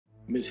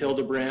Ms.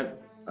 Hildebrandt,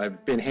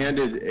 I've been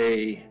handed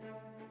a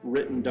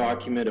written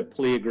document, a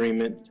plea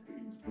agreement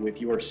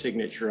with your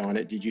signature on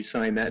it. Did you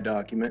sign that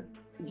document?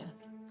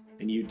 Yes.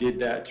 And you did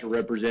that to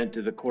represent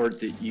to the court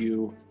that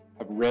you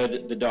have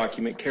read the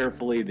document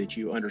carefully, that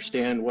you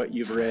understand what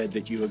you've read,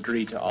 that you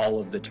agree to all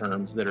of the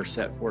terms that are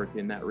set forth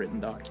in that written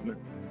document?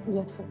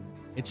 Yes, sir.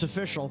 It's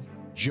official.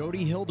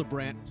 Jodi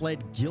Hildebrandt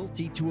pled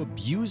guilty to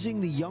abusing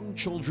the young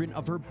children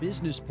of her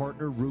business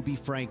partner, Ruby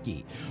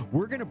Franke.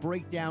 We're going to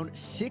break down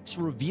 6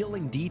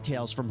 revealing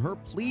details from her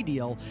plea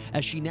deal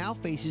as she now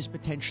faces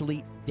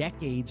potentially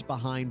decades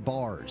behind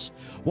bars.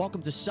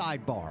 Welcome to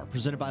Sidebar,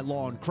 presented by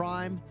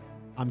Law&Crime.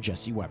 I'm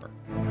Jesse Weber.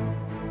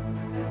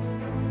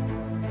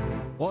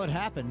 Well, it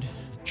happened.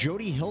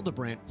 Jodi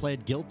Hildebrandt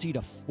pled guilty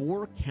to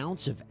 4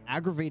 counts of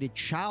aggravated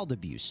child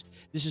abuse.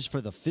 This is for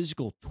the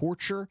physical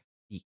torture,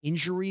 the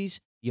injuries,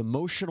 the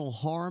emotional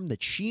harm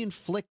that she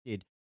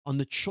inflicted on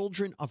the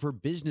children of her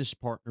business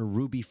partner,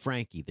 Ruby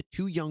Franke, the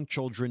 2 young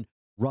children,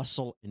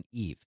 Russell and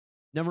Eve.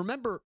 Now,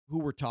 remember who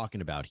we're talking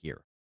about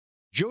here.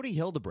 Jodi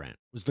Hildebrandt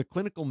was the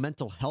clinical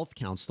mental health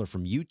counselor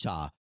from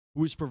Utah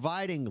who was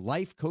providing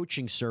life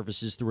coaching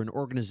services through an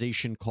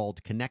organization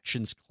called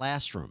Connections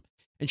Classroom.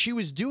 And she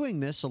was doing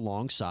this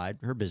alongside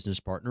her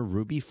business partner,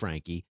 Ruby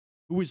Franke,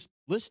 who was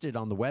listed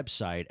on the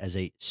website as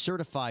a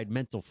certified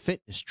mental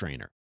fitness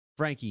trainer.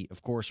 Franke,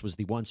 of course, was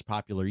the once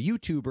popular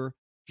YouTuber.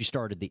 She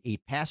started the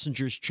 8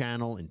 Passengers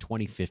channel in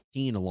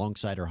 2015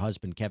 alongside her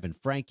husband, Kevin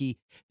Franke.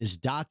 This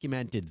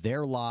documented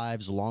their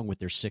lives along with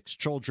their 6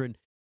 children.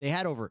 They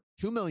had over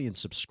 2 million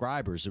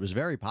subscribers. It was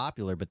very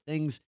popular, but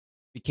things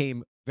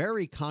became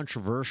very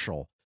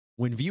controversial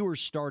when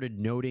viewers started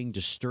noting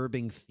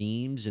disturbing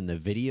themes in the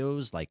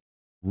videos, like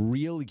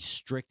really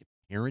strict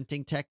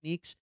parenting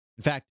techniques.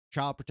 In fact,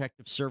 Child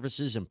Protective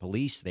Services and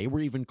police, they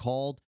were even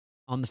called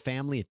on the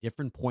family at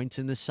different points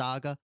in the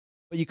saga.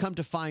 But you come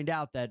to find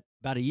out that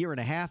about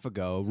 1.5 years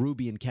ago,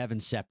 Ruby and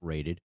Kevin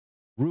separated.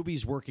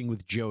 Ruby's working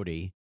with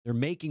Jodi. They're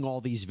making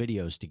all these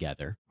videos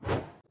together.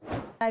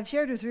 I've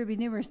shared with Ruby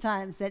numerous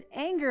times that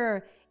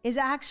anger is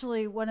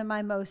actually one of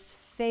my most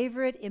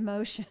favorite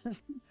emotions.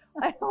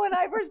 When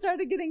I first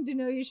started getting to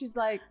know you, she's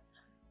like,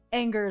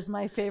 anger is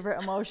my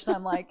favorite emotion.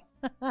 I'm like,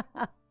 I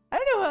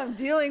don't know what I'm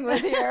dealing with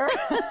here.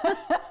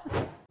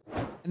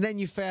 And then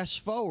you fast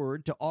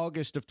forward to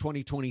August of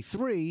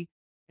 2023,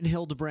 and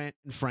Hildebrandt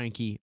and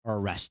Franke are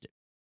arrested.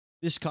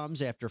 This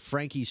comes after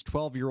Franke's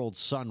 12-year-old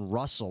son,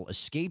 Russell,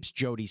 escapes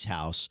Jodi's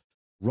house,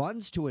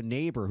 runs to a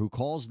neighbor who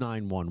calls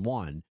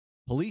 911.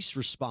 Police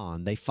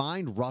respond. They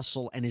find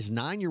Russell and his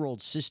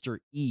 9-year-old sister,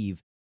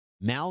 Eve,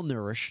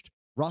 malnourished.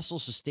 Russell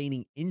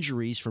sustaining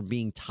injuries from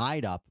being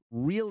tied up.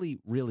 Really,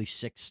 really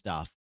sick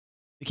stuff.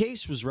 The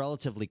case was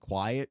relatively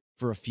quiet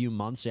for a few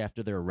months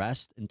after their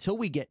arrest until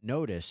we get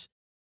notice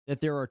that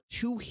there are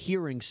 2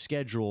 hearings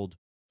scheduled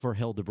for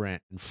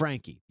Hildebrandt and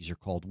Franke. These are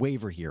called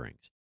waiver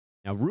hearings.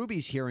 Now,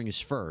 Ruby's hearing is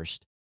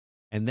first,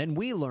 and then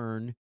we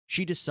learn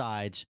she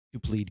decides to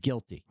plead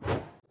guilty.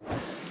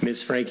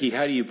 Ms. Franke,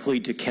 how do you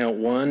plead to count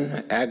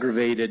 1,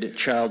 aggravated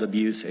child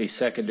abuse, a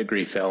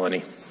second-degree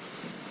felony?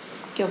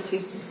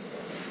 Guilty.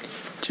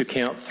 To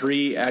count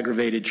 3,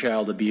 aggravated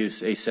child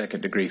abuse, a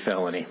second-degree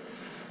felony?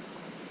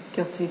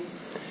 Guilty.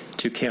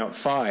 To count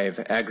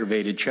 5,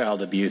 aggravated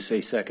child abuse, a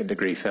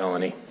second-degree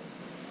felony?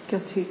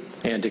 Guilty.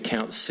 And to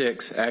count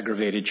 6,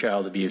 aggravated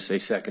child abuse, a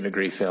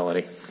second-degree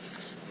felony?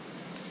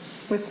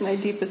 With my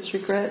deepest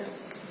regret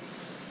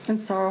and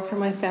sorrow for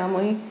my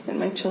family and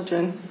my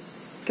children,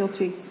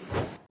 guilty.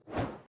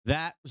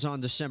 That was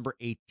on December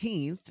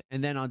 18th,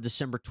 and then on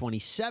December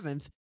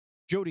 27th,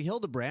 Jodi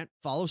Hildebrandt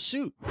follows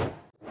suit.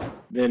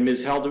 Then,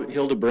 Ms.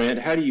 Hildebrandt,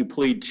 how do you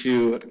plead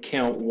to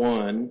count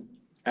 1,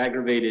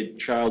 aggravated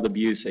child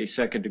abuse, a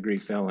second-degree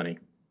felony?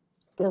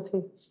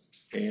 Guilty.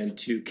 And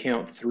to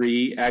count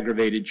 3,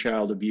 aggravated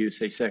child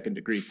abuse, a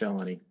second-degree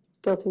felony?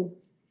 Guilty.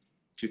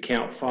 To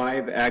count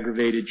 5,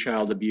 aggravated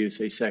child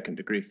abuse, a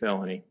second-degree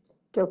felony?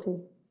 Guilty.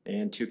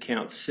 And to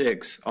count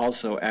 6,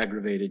 also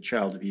aggravated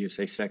child abuse,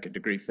 a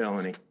second-degree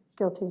felony?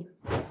 Guilty.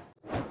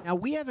 Now,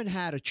 we haven't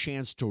had a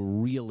chance to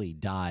really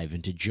dive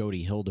into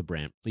Jodi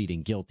Hildebrandt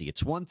pleading guilty.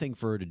 It's one thing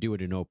for her to do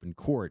it in open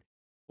court,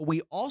 but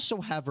we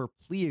also have her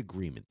plea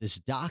agreement, this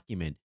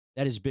document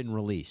that has been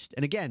released.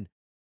 And again,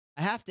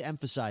 I have to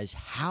emphasize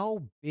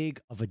how big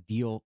of a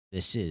deal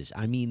this is.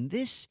 I mean,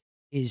 this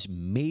is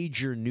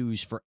major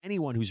news for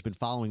anyone who's been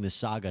following this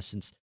saga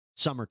since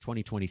summer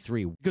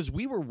 2023, because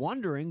we were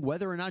wondering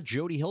whether or not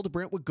Jodi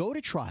Hildebrandt would go to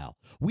trial.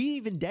 We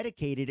even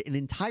dedicated an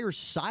entire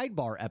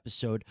Sidebar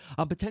episode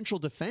on potential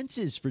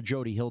defenses for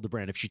Jodi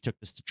Hildebrandt if she took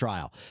this to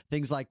trial.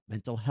 Things like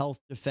mental health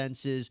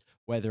defenses,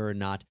 whether or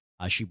not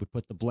she would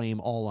put the blame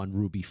all on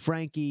Ruby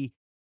Franke.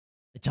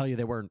 I tell you,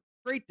 they weren't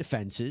great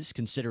defenses,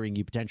 considering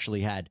you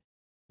potentially had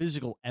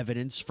physical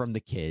evidence from the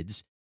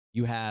kids.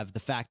 You have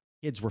the fact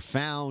kids were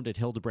found at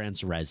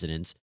Hildebrandt's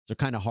residence, so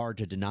kind of hard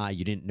to deny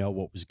you didn't know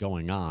what was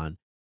going on.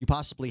 You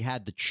possibly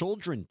had the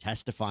children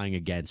testifying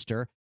against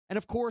her, and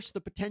of course, the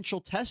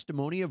potential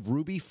testimony of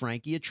Ruby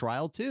Franke at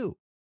trial too.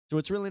 So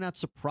it's really not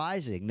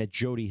surprising that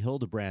Jodi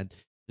Hildebrandt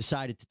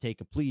decided to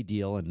take a plea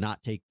deal and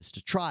not take this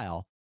to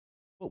trial.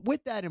 But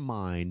with that in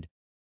mind,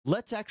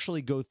 let's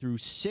actually go through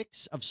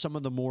 6 of some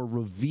of the more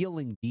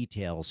revealing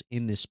details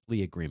in this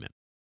plea agreement.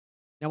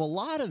 Now, a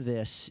lot of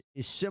this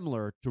is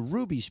similar to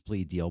Ruby's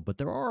plea deal, but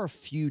there are a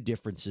few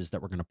differences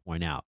that we're going to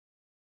point out.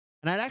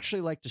 And I'd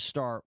actually like to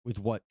start with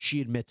what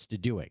she admits to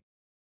doing.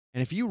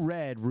 And if you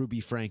read Ruby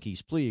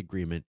Franke's plea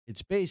agreement,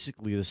 it's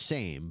basically the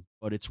same,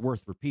 but it's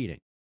worth repeating.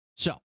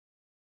 So,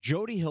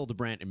 Jodi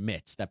Hildebrandt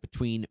admits that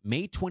between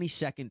May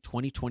 22nd,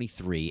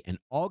 2023 and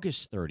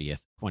August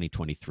 30th,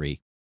 2023,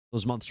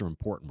 those months are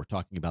important. We're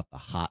talking about the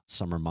hot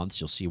summer months.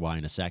 You'll see why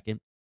in a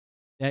second.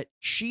 That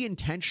she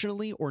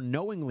intentionally or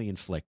knowingly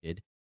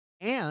inflicted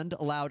and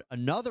allowed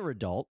another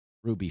adult,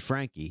 Ruby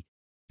Franke,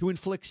 to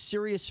inflict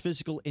serious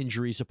physical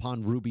injuries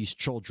upon Ruby's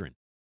children,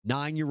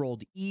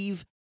 9-year-old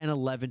Eve and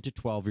 11 to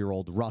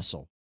 12-year-old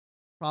Russell.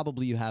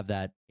 Probably you have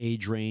that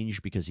age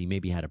range because he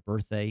maybe had a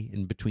birthday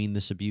in between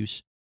this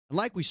abuse. And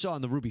like we saw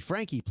in the Ruby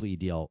Franke plea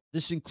deal,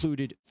 this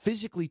included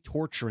physically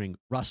torturing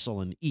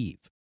Russell and Eve.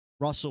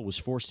 Russell was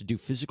forced to do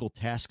physical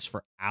tasks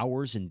for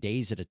hours and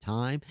days at a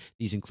time.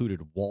 These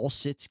included wall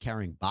sits,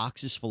 carrying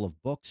boxes full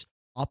of books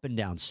up and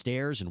down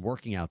stairs, and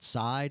working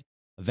outside.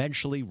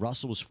 Eventually,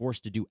 Russell was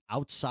forced to do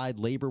outside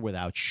labor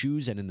without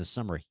shoes and in the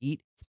summer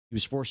heat. He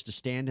was forced to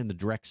stand in the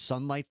direct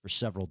sunlight for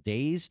several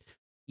days.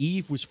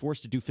 Eve was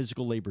forced to do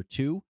physical labor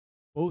too.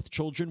 Both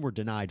children were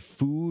denied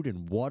food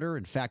and water.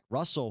 In fact,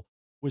 Russell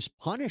was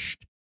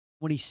punished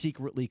when he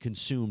secretly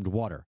consumed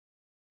water.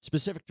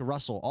 Specific to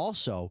Russell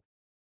also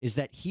is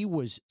that he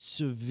was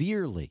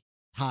severely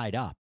tied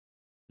up.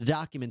 The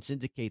documents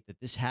indicate that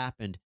this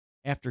happened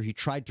after he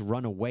tried to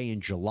run away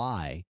in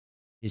July.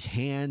 His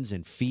hands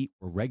and feet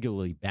were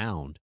regularly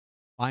bound.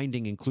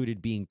 Binding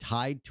included being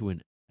tied to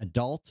an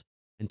adult,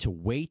 and to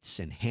weights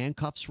and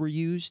handcuffs were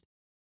used.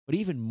 But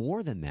even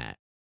more than that,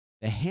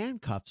 the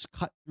handcuffs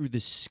cut through the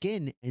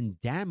skin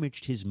and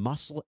damaged his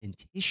muscle and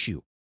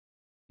tissue.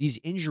 These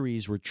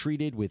injuries were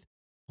treated with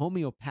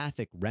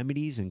homeopathic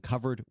remedies and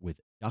covered with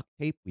duct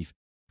tape. We've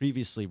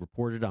previously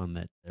reported on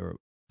that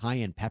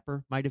cayenne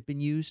pepper might have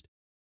been used.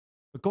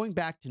 But going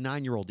back to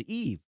 9-year-old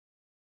Eve,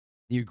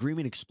 the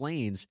agreement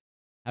explains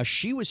how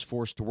she was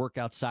forced to work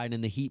outside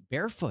in the heat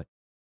barefoot.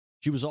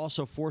 She was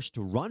also forced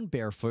to run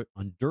barefoot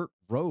on dirt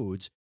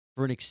roads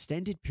for an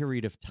extended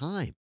period of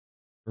time.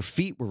 Her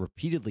feet were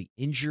repeatedly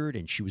injured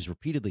and she was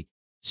repeatedly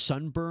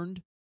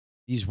sunburned.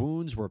 These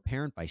wounds were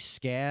apparent by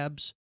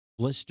scabs,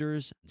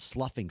 blisters, and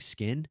sloughing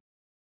skin.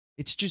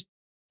 It's just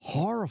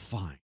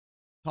horrifying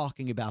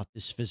talking about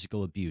this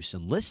physical abuse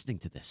and listening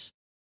to this.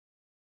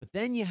 But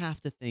then you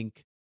have to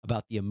think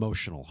about the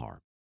emotional harm.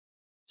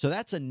 So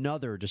that's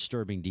another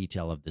disturbing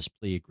detail of this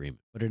plea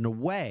agreement. But in a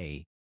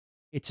way,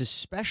 it's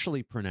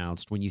especially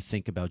pronounced when you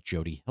think about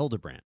Jodi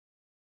Hildebrandt.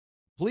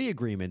 The plea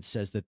agreement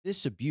says that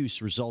this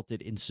abuse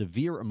resulted in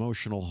severe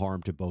emotional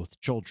harm to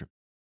both children,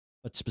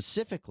 but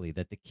specifically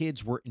that the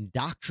kids were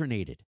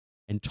indoctrinated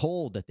and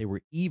told that they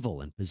were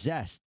evil and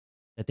possessed,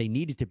 that they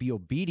needed to be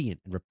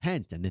obedient and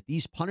repent, and that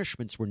these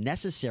punishments were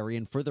necessary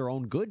and for their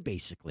own good,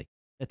 basically,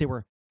 that they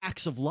were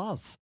acts of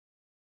love.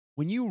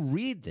 When you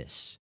read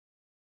this,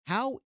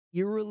 how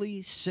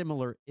eerily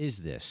similar is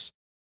this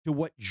to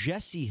what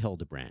Jessie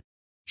Hildebrandt,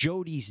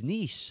 Jodi's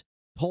niece,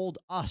 told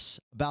us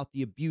about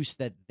the abuse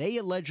that they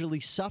allegedly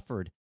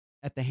suffered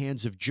at the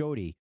hands of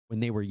Jodi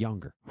when they were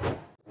younger?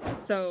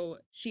 So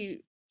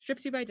she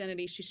strips you of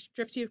identity, she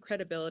strips you of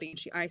credibility, and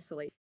she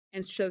isolates.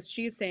 And so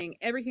she's saying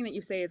everything that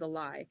you say is a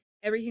lie.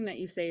 Everything that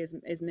you say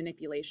is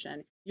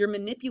manipulation. You're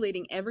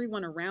manipulating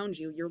everyone around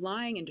you. You're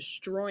lying and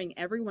destroying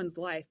everyone's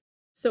life.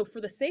 So for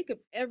the sake of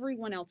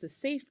everyone else's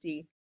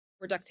safety,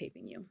 we're duct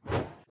taping you.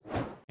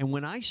 And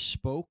when I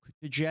spoke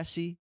to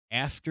Jessie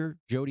after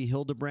Jodi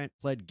Hildebrandt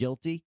pled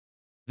guilty,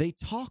 they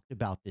talked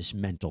about this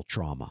mental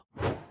trauma.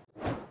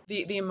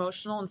 The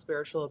emotional and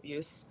spiritual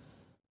abuse,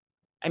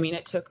 I mean,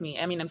 it took me,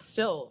 I mean, I'm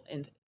still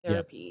in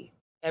therapy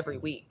every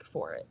week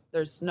for it.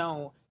 There's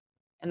no,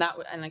 and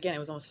again, it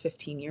was almost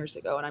 15 years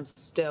ago, and I'm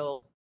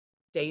still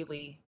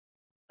daily,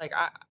 like,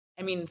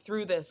 I mean,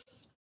 through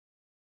this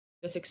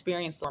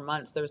experience for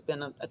months, there's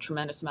been a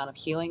tremendous amount of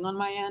healing on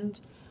my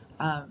end,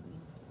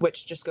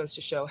 which just goes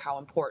to show how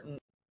important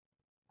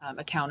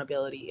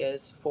accountability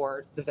is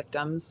for the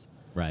victims.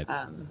 Right.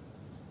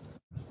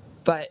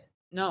 But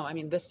no, I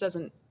mean, this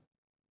doesn't,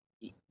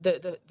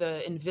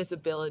 the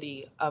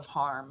invisibility of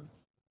harm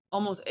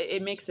almost,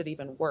 it makes it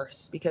even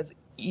worse, because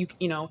you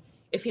know,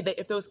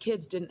 if those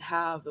kids didn't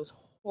have those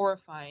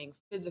horrifying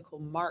physical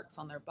marks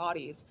on their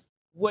bodies,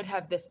 would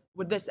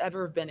this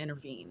ever have been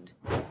intervened?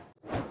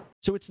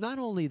 So it's not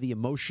only the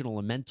emotional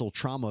and mental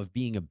trauma of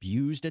being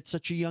abused at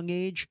such a young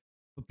age,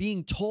 but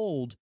being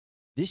told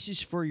this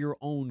is for your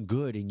own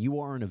good and you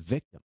aren't a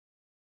victim.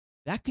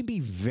 That can be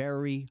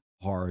very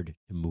hard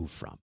to move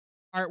from.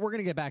 All right, we're going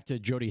to get back to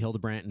Jodi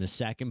Hildebrandt in a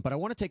second, but I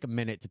want to take a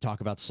minute to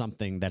talk about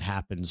something that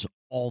happens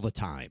all the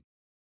time.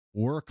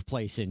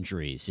 Workplace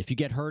injuries. If you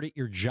get hurt at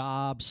your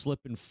job,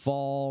 slip and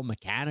fall,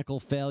 mechanical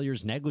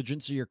failures,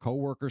 negligence of your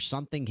coworkers,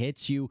 something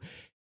hits you,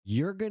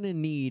 you're going to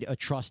need a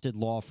trusted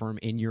law firm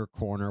in your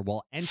corner.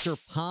 Well, enter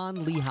Pond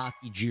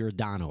Lehocky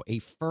Giordano, a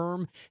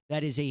firm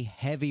that is a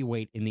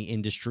heavyweight in the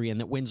industry and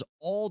that wins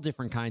all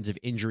different kinds of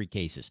injury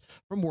cases,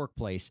 from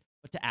workplace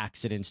but to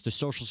accidents to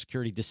Social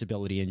Security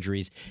disability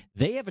injuries.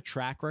 They have a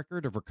track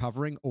record of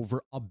recovering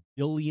over $1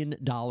 billion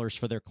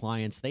for their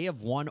clients. They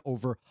have won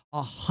over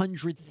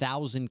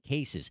 100,000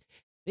 cases.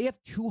 They have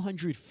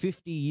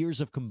 250 years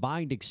of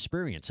combined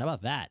experience. How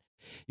about that?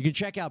 You can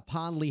check out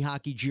Pond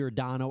Lehocky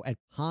Giordano at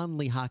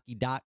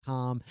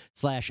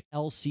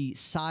pondlehocky.com/LC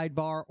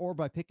Sidebar or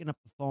by picking up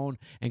the phone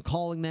and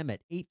calling them at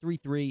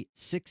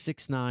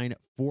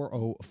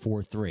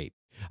 833-669-4043.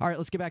 All right,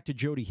 let's get back to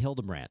Jodi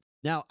Hildebrandt.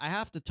 Now, I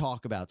have to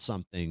talk about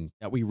something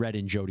that we read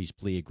in Jodi's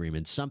plea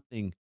agreement,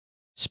 something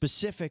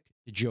specific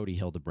to Jodi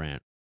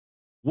Hildebrandt.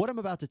 What I'm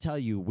about to tell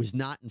you was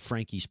not in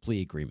Franke's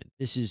plea agreement.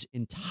 This is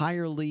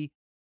entirely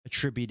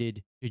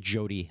attributed to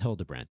Jodi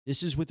Hildebrandt.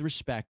 This is with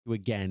respect to,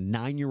 again,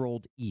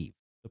 9-year-old Eve.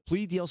 The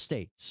plea deal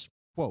states,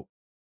 quote,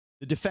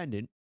 the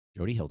defendant,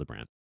 Jodi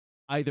Hildebrandt,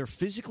 either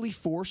physically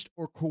forced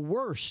or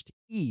coerced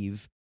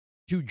Eve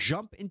to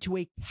jump into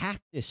a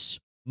cactus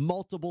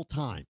multiple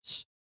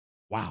times.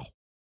 Wow.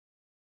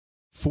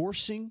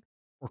 Forcing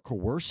or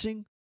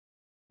coercing,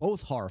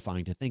 both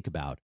horrifying to think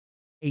about.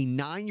 A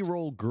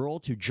 9-year-old girl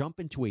to jump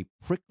into a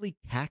prickly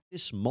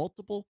cactus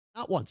multiple,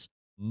 not once,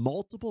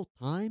 multiple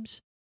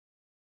times?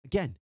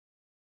 Again,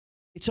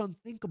 it's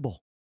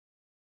unthinkable.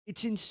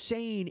 It's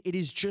insane. It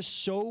is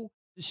just so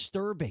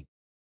disturbing.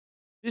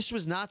 This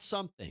was not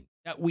something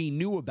that we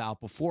knew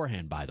about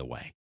beforehand, by the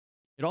way.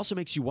 It also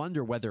makes you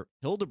wonder whether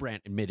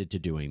Hildebrandt admitted to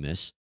doing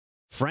this,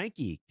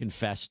 Franke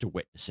confessed to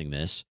witnessing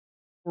this,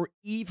 or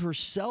Eve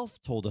herself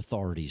told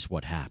authorities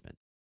what happened.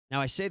 Now,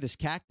 I say this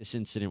cactus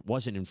incident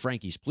wasn't in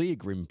Franke's plea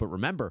agreement, but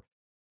remember,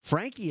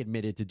 Franke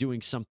admitted to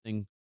doing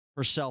something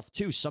herself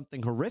too,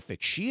 something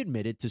horrific. She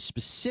admitted to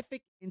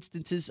specific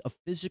instances of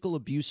physical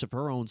abuse of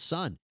her own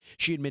son.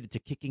 She admitted to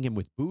kicking him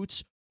with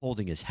boots,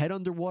 holding his head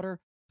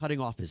underwater, cutting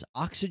off his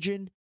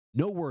oxygen.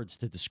 No words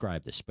to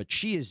describe this, but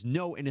she is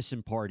no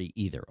innocent party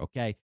either,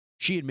 okay?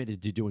 She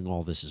admitted to doing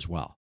all this as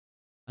well.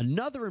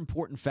 Another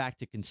important fact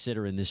to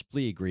consider in this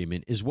plea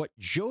agreement is what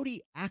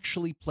Jodi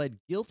actually pled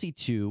guilty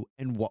to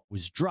and what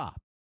was dropped.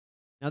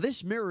 Now,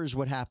 this mirrors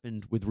what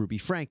happened with Ruby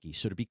Franke.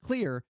 So to be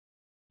clear,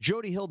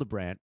 Jodi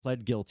Hildebrandt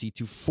pled guilty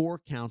to 4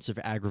 counts of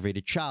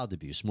aggravated child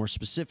abuse, more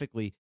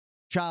specifically,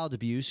 child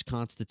abuse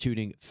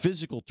constituting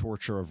physical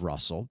torture of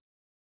Russell,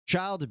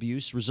 child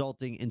abuse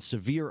resulting in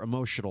severe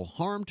emotional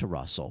harm to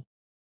Russell,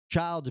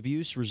 child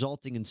abuse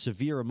resulting in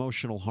severe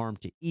emotional harm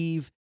to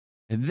Eve,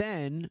 and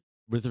then,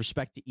 with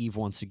respect to Eve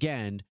once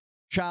again,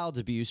 child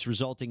abuse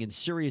resulting in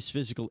serious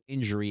physical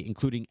injury,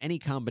 including any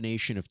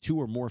combination of 2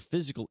 or more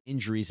physical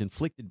injuries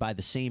inflicted by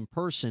the same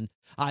person,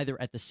 either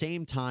at the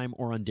same time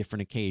or on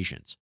different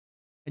occasions.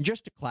 And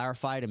just to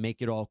clarify, to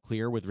make it all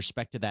clear with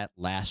respect to that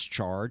last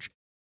charge,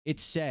 it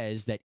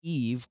says that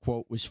Eve,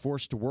 quote, was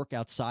forced to work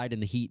outside in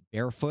the heat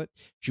barefoot.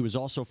 She was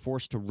also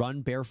forced to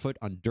run barefoot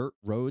on dirt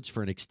roads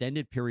for an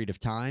extended period of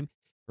time.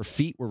 Her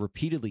feet were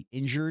repeatedly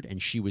injured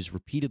and she was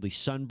repeatedly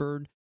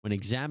sunburned. When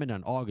examined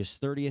on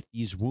August 30th,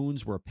 these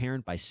wounds were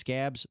apparent by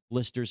scabs,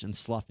 blisters, and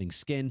sloughing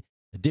skin.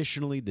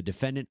 Additionally, the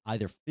defendant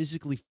either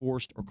physically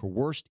forced or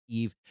coerced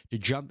Eve to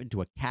jump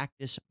into a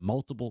cactus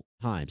multiple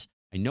times.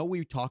 I know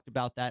we talked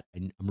about that,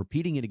 and I'm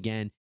repeating it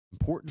again.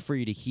 Important for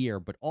you to hear,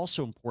 but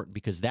also important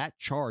because that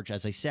charge,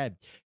 as I said,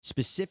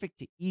 specific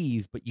to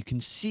Eve, but you can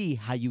see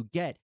how you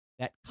get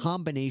that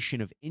combination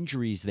of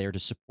injuries there to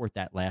support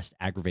that last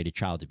aggravated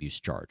child abuse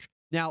charge.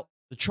 Now,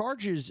 the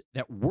charges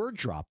that were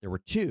dropped, there were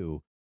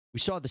 2. We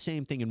saw the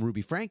same thing in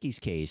Ruby Franke's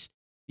case.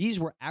 These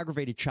were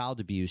aggravated child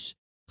abuse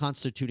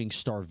constituting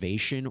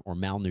starvation or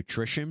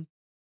malnutrition.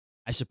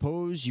 I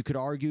suppose you could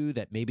argue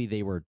that maybe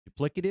they were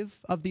duplicative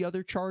of the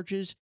other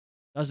charges.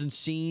 Doesn't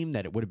seem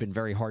that it would have been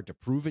very hard to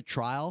prove at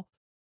trial.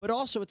 But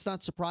also, it's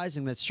not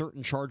surprising that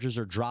certain charges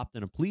are dropped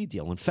in a plea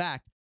deal. In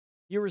fact,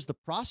 here is the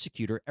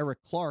prosecutor, Eric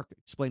Clark,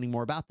 explaining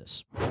more about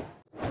this.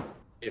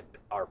 If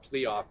our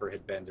plea offer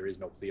had been there is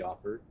no plea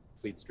offer,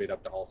 plead straight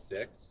up to all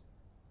 6,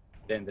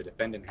 then the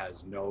defendant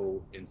has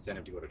no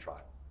incentive to go to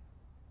trial.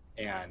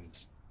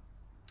 And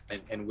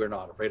we're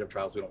not afraid of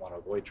trials. We don't want to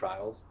avoid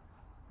trials.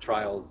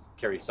 Trials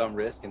carry some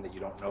risk in that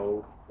you don't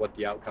know what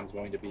the outcome's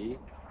going to be.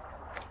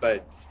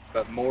 But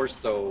more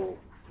so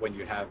when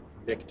you have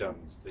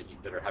victims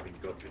that are having to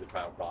go through the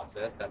trial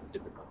process, that's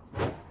difficult.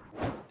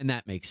 And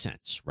that makes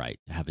sense, right,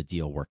 to have a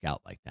deal work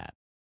out like that.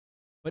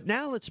 But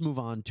now let's move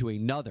on to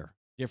another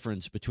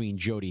difference between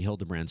Jodi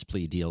Hildebrandt's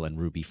plea deal and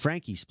Ruby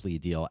Franke's plea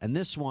deal. And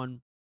this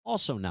one,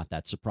 also not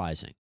that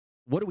surprising.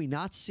 What do we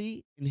not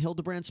see in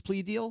Hildebrandt's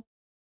plea deal?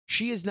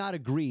 She has not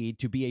agreed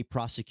to be a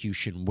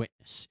prosecution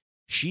witness.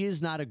 She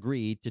has not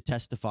agreed to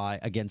testify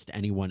against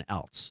anyone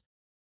else.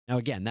 Now,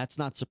 again, that's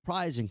not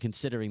surprising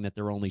considering that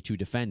there are only 2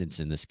 defendants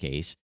in this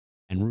case.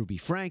 And Ruby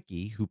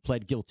Franke, who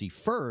pled guilty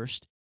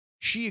first,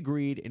 she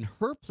agreed in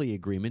her plea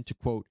agreement to,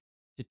 quote,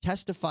 to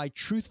testify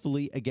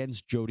truthfully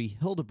against Jodi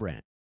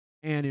Hildebrandt.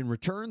 And in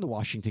return, the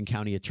Washington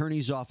County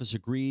Attorney's Office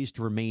agrees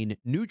to remain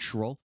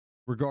neutral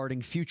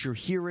regarding future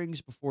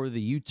hearings before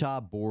the Utah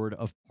Board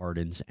of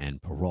Pardons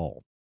and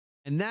Parole.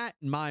 And that,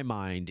 in my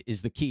mind,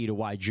 is the key to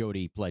why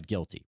Jodi pled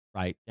guilty,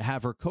 right? To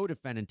have her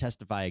co-defendant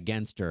testify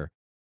against her,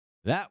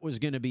 that was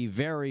going to be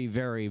very,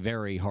 very,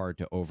 very hard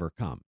to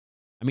overcome.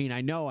 I mean,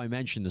 I know I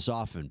mention this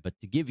often, but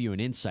to give you an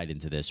insight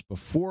into this,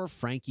 before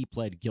Franke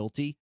pled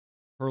guilty,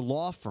 her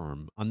law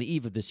firm, on the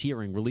eve of this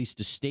hearing, released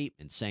a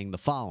statement saying the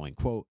following,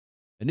 quote,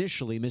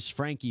 "Initially, Ms.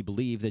 Franke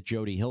believed that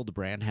Jodi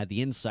Hildebrandt had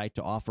the insight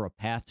to offer a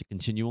path to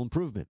continual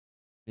improvement.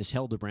 Ms.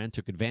 Hildebrandt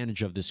took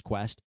advantage of this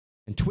quest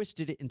and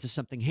twisted it into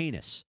something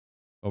heinous.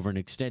 Over an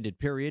extended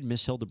period,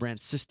 Ms. Hildebrandt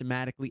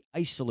systematically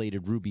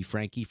isolated Ruby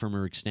Franke from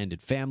her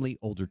extended family,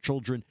 older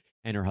children,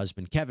 and her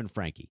husband, Kevin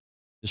Franke.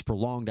 This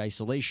prolonged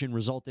isolation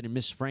resulted in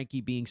Ms.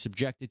 Franke being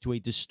subjected to a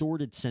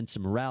distorted sense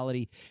of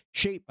morality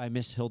shaped by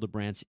Ms.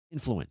 Hildebrandt's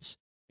influence."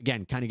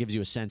 Again, kind of gives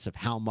you a sense of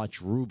how much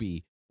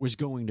Ruby was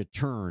going to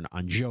turn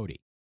on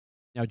Jodi.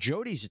 Now,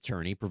 Jodi's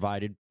attorney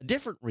provided a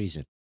different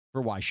reason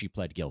for why she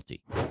pled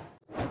guilty.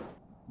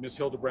 Ms.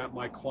 Hildebrandt,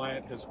 my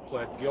client, has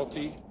pled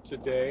guilty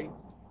today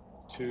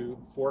to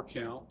 4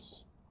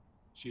 counts.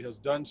 She has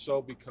done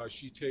so because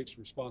she takes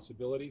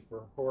responsibility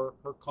for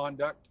her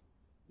conduct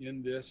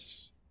in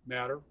this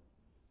matter.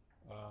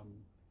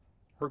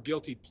 Her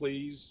guilty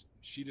pleas,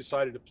 she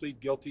decided to plead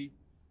guilty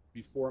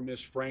before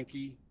Ms.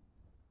 Franke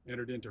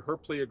entered into her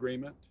plea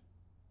agreement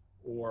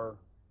or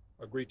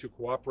agreed to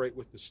cooperate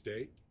with the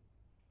state.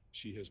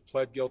 She has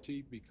pled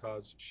guilty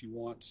because she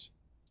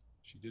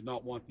did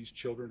not want these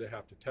children to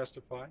have to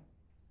testify.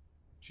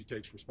 She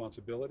takes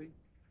responsibility.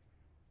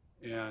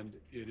 And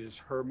it is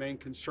her main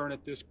concern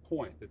at this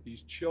point that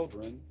these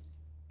children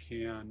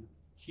can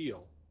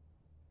heal,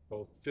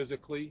 both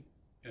physically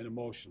and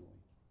emotionally.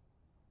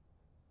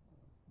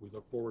 We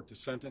look forward to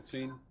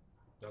sentencing.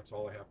 That's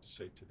all I have to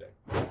say today.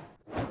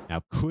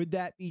 Now, could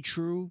that be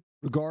true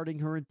regarding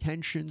her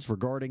intentions,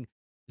 regarding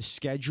the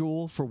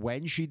schedule for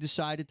when she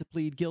decided to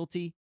plead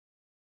guilty?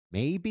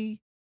 Maybe.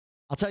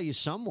 I'll tell you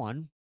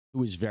someone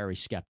who is very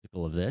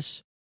skeptical of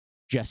this,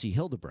 Jodi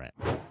Hildebrandt.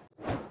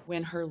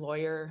 When her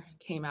lawyer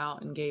came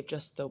out and gave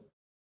just the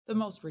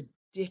most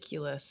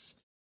ridiculous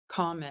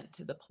comment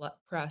to the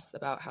press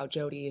about how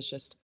Jodi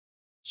is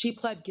she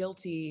pled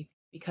guilty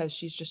because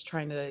she's just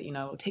trying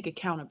to, take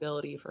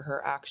accountability for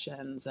her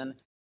actions. And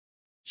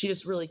she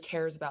just really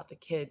cares about the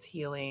kids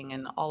healing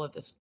and all of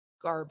this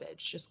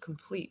garbage, just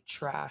complete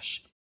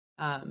trash.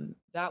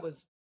 That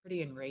was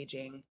pretty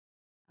enraging.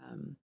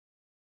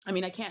 I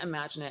mean, I can't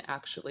imagine it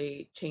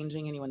actually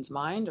changing anyone's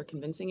mind or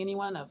convincing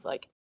anyone of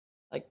like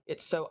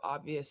it's so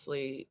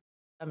obviously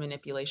a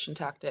manipulation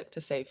tactic to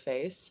save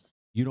face.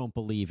 You don't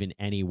believe in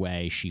any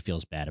way she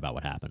feels bad about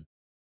what happened?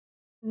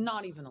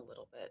 Not even a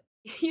little bit.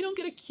 You don't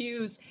get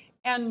accused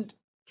and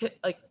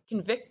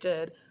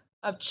convicted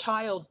of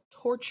child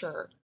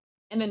torture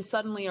and then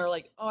suddenly are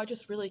like, oh, I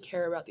just really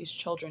care about these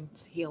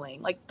children's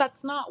healing. Like,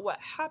 that's not what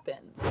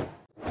happens.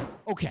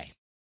 Okay.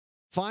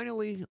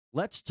 Finally,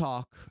 let's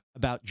talk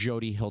about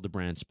Jodi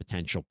Hildebrandt's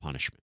potential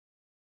punishment.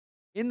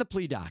 In the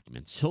plea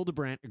documents,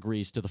 Hildebrandt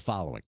agrees to the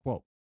following,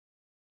 quote,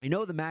 "I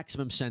know the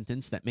maximum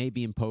sentence that may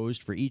be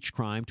imposed for each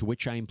crime to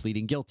which I am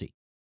pleading guilty.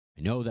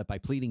 I know that by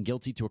pleading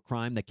guilty to a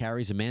crime that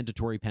carries a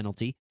mandatory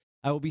penalty,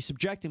 I will be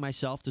subjecting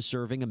myself to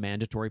serving a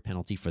mandatory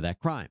penalty for that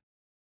crime.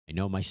 I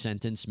know my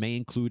sentence may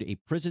include a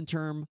prison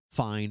term,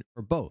 fine,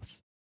 or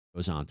both."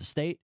 Goes on to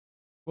state,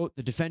 quote,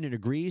 "The defendant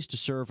agrees to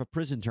serve a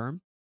prison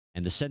term,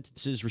 and the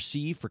sentences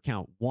received for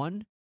count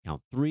 1,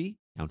 count 3,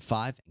 count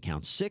 5, and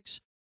count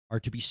 6 are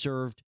to be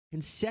served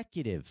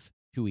consecutive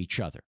to each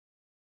other."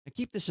 Now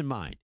keep this in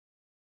mind.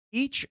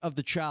 Each of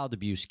the child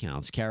abuse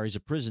counts carries a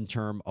prison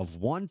term of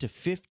 1 to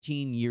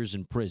 15 years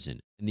in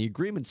prison, and the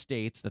agreement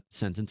states that the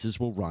sentences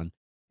will run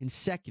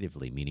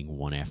consecutively, meaning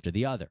one after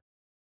the other.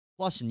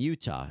 Plus, in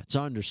Utah, it's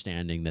our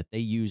understanding that they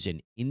use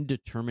an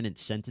indeterminate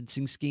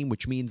sentencing scheme,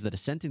 which means that a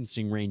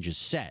sentencing range is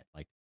set.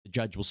 Like the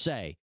judge will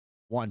say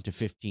 1 to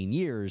 15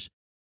 years,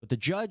 but the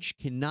judge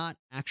cannot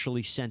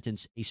actually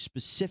sentence a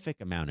specific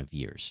amount of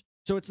years.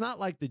 So it's not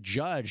like the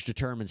judge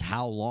determines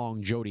how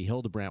long Jodi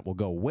Hildebrandt will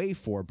go away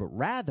for, but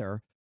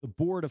rather the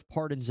Board of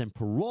Pardons and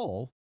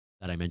Parole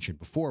that I mentioned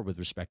before with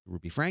respect to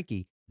Ruby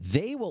Franke,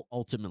 they will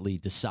ultimately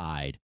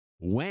decide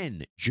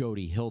when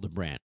Jodi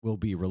Hildebrandt will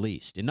be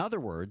released. In other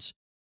words,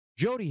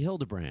 Jodi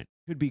Hildebrandt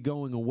could be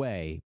going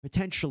away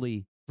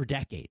potentially for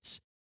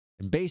decades.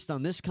 And based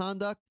on this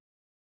conduct,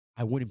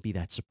 I wouldn't be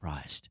that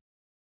surprised.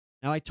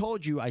 Now, I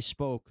told you I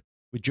spoke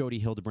with Jodi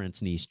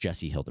Hildebrandt's niece,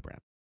 Jodi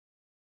Hildebrandt.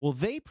 Well,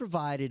 they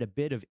provided a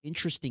bit of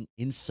interesting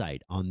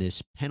insight on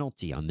this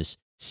penalty, on this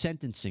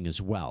sentencing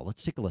as well.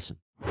 Let's take a listen.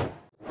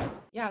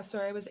 Yeah, so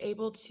I was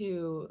able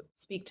to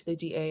speak to the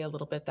DA a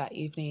little bit that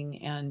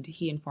evening, and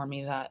he informed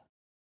me that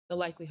the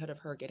likelihood of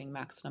her getting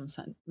maximum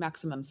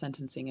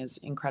sentencing is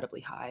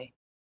incredibly high,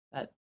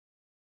 that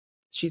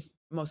she's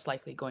most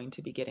likely going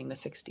to be getting the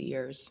 60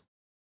 years.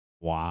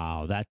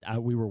 Wow, that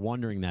we were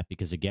wondering that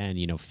because, again,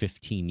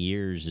 15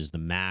 years is the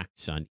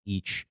max on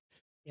each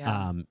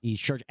Yeah. He's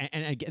charged,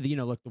 and again, you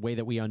know, look, the way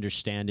that we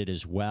understand it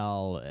as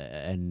well,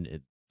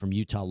 from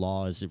Utah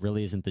law, is it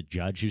really isn't the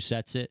judge who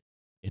sets it.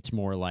 It's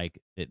more like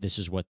this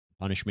is what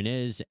punishment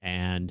is,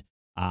 and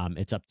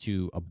it's up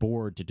to a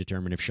board to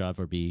determine if shove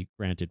or be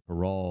granted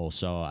parole.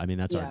 So, I mean,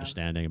 that's our Yeah.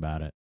 understanding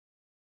about it.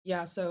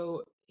 Yeah.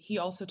 So he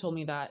also told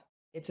me that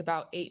it's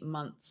about 8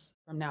 months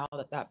from now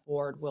that that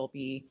board will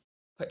be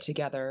put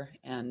together,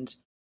 and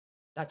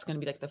that's going to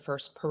be like the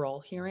first parole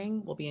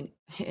hearing will be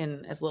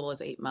in as little as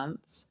 8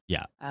 months.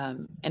 Yeah.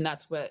 And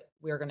that's what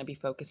we're going to be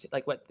focusing,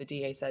 like what the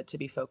DA said, to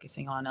be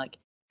focusing on, like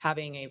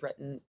having a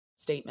written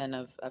statement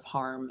of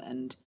harm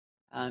and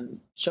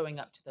showing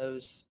up to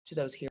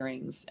those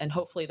hearings. And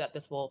hopefully that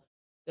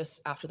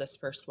after this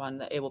first one,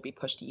 that it will be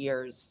pushed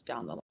years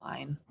down the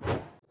line.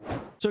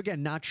 So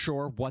again, not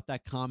sure what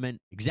that comment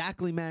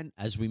exactly meant.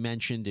 As we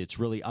mentioned, it's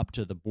really up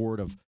to the Board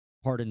of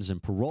Pardons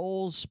and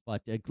Paroles,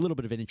 but a little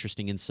bit of an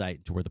interesting insight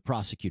into where the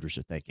prosecutors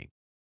are thinking.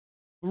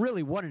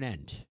 Really, what an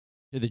end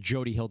to the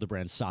Jodi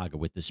Hildebrandt saga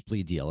with this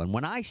plea deal. And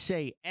when I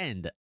say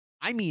end,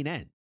 I mean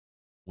end.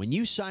 When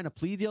you sign a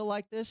plea deal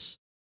like this,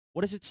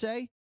 what does it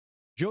say?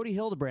 Jodi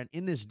Hildebrandt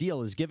in this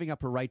deal is giving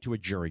up her right to a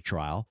jury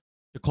trial,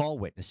 to call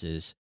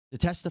witnesses, to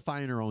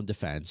testify in her own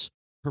defense,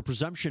 her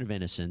presumption of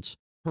innocence,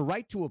 her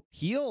right to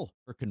appeal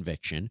her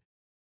conviction.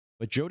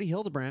 But Jodi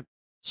Hildebrandt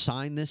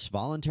signed this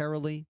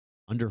voluntarily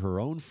under her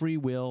own free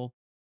will.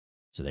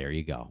 So there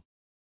you go.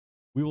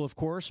 We will, of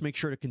course, make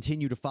sure to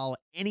continue to follow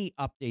any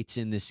updates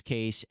in this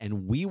case,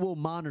 and we will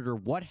monitor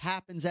what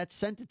happens at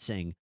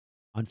sentencing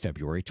on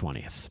February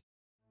 20th.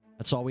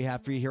 That's all we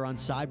have for you here on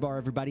Sidebar,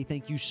 everybody.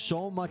 Thank you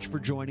so much for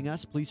joining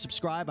us. Please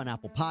subscribe on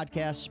Apple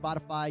Podcasts,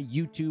 Spotify,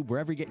 YouTube,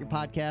 wherever you get your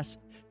podcasts.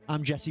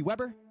 I'm Jesse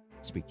Weber.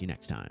 Speak to you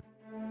next time.